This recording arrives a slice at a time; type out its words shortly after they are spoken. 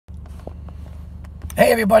Hey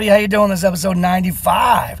everybody, how you doing? This is episode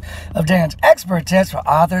 95 of Dan's Expert Tips for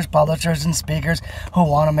authors, publishers, and speakers who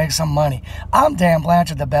want to make some money. I'm Dan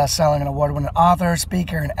Blanchard, the best-selling and award-winning author,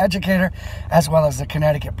 speaker, and educator, as well as the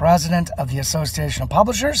Connecticut president of the Association of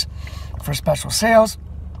Publishers for Special Sales,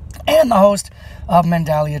 and the host of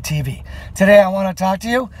Mindalia TV. Today I want to talk to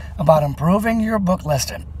you about improving your book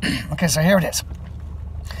listing. Okay, so here it is.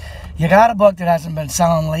 You got a book that hasn't been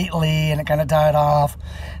selling lately and it kind of died off,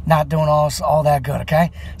 not doing all that good, okay?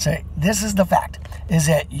 So this is the fact, is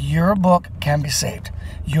that your book can be saved.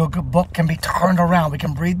 Your book can be turned around. We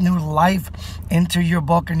can breathe new life into your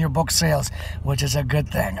book and your book sales, which is a good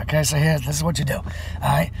thing, okay? So this is what you do, all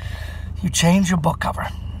right? You change your book cover.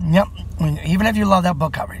 Yep, even if you love that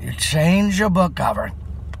book cover, you change your book cover.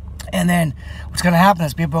 And then what's going to happen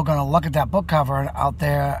is people are going to look at that book cover out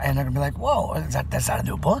there and they're going to be like, whoa, that's not a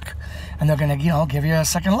new book? And they're going to, give you a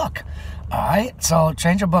second look. All right? So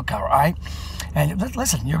change your book cover, all right? And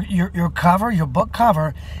listen, your cover, your book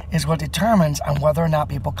cover is what determines on whether or not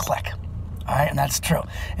people click. All right? And that's true.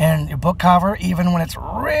 And your book cover, even when it's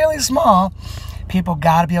really small, people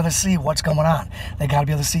got to be able to see what's going on. They got to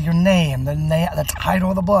be able to see your name, the title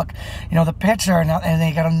of the book, the picture, and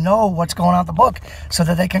they got to know what's going on with the book so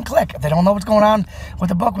that they can click. If they don't know what's going on with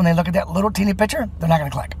the book when they look at that little teeny picture, they're not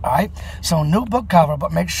going to click, all right? So new book cover,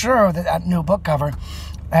 but make sure that that new book cover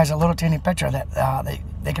has a little teeny picture that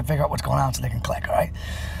they can figure out what's going on so they can click, all right?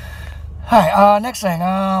 All right, next thing,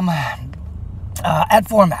 add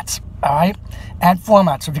formats, all right? Add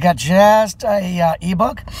formats. So if you got just a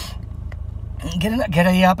ebook, get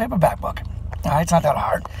a paperback book. All right, it's not that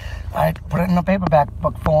hard. All right, put it in a paperback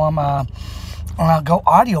book form. Go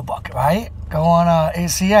audiobook, right? Go on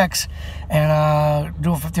ACX and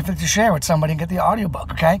do a 50-50 share with somebody and get the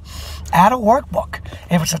audiobook, okay? Add a workbook.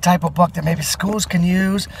 If it's a type of book that maybe schools can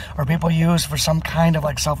use or people use for some kind of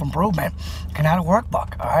like self-improvement, you can add a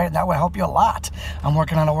workbook, all right? That will help you a lot. I'm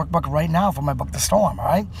working on a workbook right now for my book, The Storm, all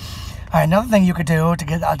right? All right, another thing you could do to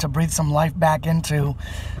get to breathe some life back into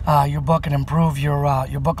your book and improve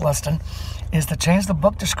your book listing is to change the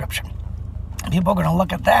book description. People are going to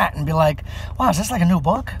look at that and be like, wow, is this like a new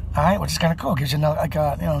book? All right, which is kind of cool. Gives you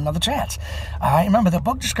another chance. All right, remember the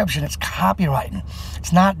book description, it's copywriting.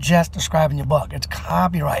 It's not just describing your book. It's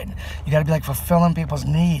copywriting. You got to be like fulfilling people's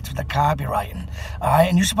needs with the copywriting. All right,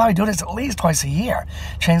 and you should probably do this at least twice a year.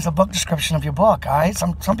 Change the book description of your book. All right,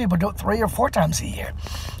 some people do it 3 or 4 times a year.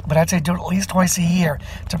 But I'd say do it at least twice a year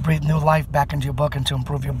to breathe new life back into your book and to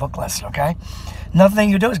improve your book list, okay? Another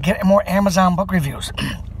thing you do is get more Amazon book reviews.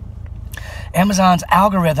 Amazon's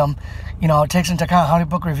algorithm, takes into account how many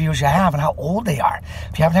book reviews you have and how old they are.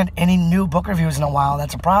 If you haven't had any new book reviews in a while,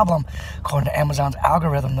 that's a problem. According to Amazon's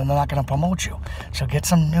algorithm, then they're not going to promote you. So get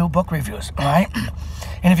some new book reviews, all right?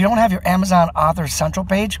 And if you don't have your Amazon Author Central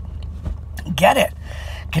page, get it.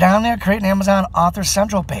 Get on there, create an Amazon Author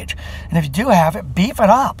Central page. And if you do have it, beef it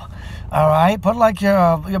up. All right, put like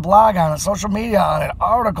your blog on it, social media on it,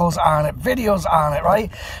 articles on it, videos on it,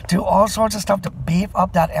 right? Do all sorts of stuff to beef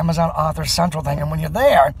up that Amazon Author Central thing. And when you're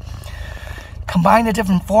there, combine the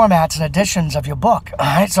different formats and editions of your book. All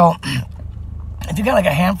right, so if you got like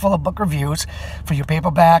a handful of book reviews for your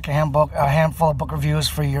paperback, a handful of book reviews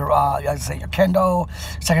for your, your Kindle,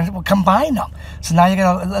 well, combine them. So now you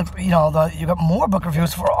got more book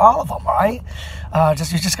reviews for all of them, all right? You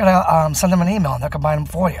just gotta send them an email and they'll combine them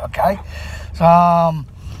for you, okay? So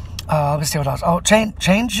let's see what else. Oh,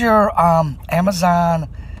 change your Amazon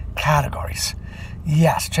categories.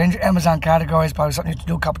 Yes, change your Amazon categories. Probably something you have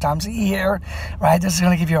to do a couple times a year, right? This is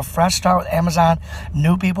going to give you a fresh start with Amazon.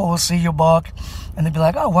 New people will see your book, and they'll be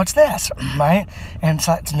like, oh, what's this, right? And it's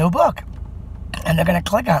a new book, and they're going to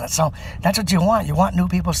click on it. So that's what you want. You want new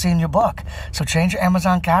people seeing your book. So change your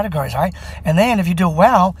Amazon categories, right? And then if you do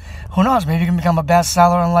well, who knows? Maybe you can become a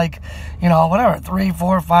bestseller in 3,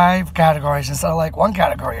 4, 5 categories instead of like 1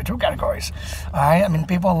 category or 2 categories. All right? I mean,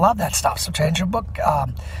 people love that stuff. So change your book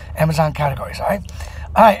Amazon categories, all right?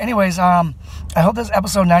 All right, anyways, I hope this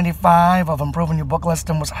episode 95 of Improving Your Book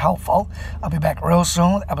Listing was helpful. I'll be back real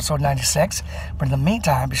soon with episode 96. But in the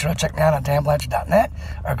meantime, be sure to check me out on danblanchard.net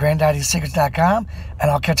or granddaddysecrets.com,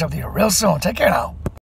 and I'll catch up with you real soon. Take care now.